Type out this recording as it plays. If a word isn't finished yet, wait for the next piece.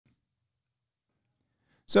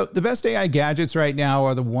So the best AI gadgets right now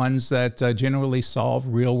are the ones that generally solve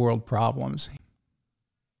real world problems.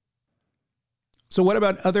 So what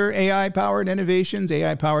about other AI-powered innovations,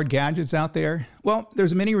 AI-powered gadgets out there? Well,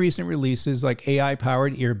 there's many recent releases like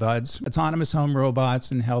AI-powered earbuds, autonomous home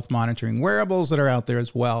robots, and health monitoring wearables that are out there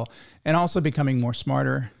as well, and also becoming more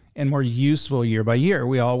smarter and more useful year by year.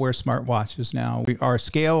 We all wear smartwatches now. Our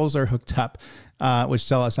scales are hooked up, which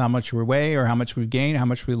tell us how much we weigh or how much we've gained, how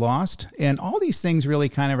much we lost. And all these things really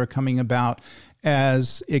kind of are coming about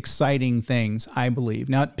as exciting things, I believe.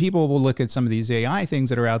 Now, people will look at some of these AI things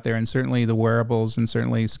that are out there, and certainly the wearables and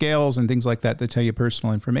certainly scales and things like that that tell you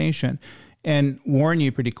personal information, and warn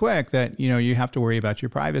you pretty quick that, you have to worry about your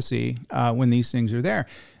privacy when these things are there.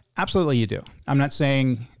 Absolutely you do. I'm not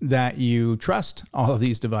saying that you trust all of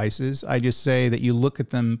these devices. I just say that you look at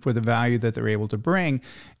them for the value that they're able to bring.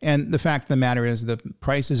 And the fact of the matter is the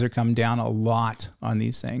prices are come down a lot on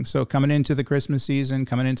these things. So coming into the Christmas season,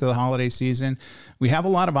 coming into the holiday season, we have a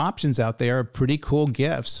lot of options out there, pretty cool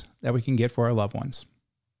gifts that we can get for our loved ones.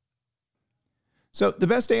 So the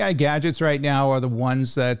best AI gadgets right now are the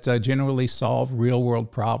ones that generally solve real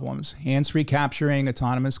world problems. Hands-free capturing,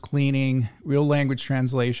 autonomous cleaning, real language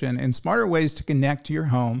translation, and smarter ways to connect to your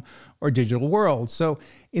home or digital world. So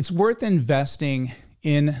it's worth investing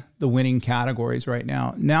in the winning categories right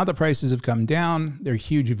now. Now the prices have come down. They're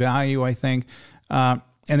huge value, I think.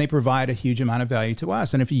 And they provide a huge amount of value to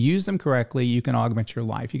us. And if you use them correctly, you can augment your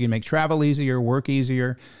life. You can make travel easier, work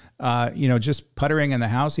easier, just puttering in the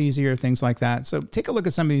house easier, things like that. So take a look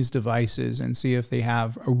at some of these devices and see if they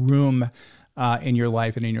have a room in your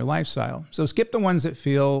life and in your lifestyle. So skip the ones that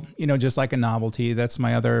feel, just like a novelty. That's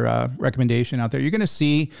my other recommendation out there. You're going to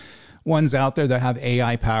see ones out there that have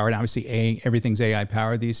AI powered. Obviously, everything's AI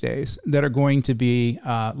powered these days, that are going to be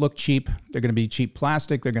look cheap. They're going to be cheap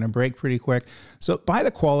plastic. They're going to break pretty quick. So buy the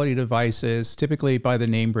quality devices, typically buy the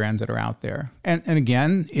name brands that are out there. And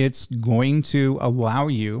again, it's going to allow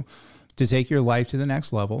you to take your life to the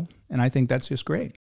next level. And I think that's just great.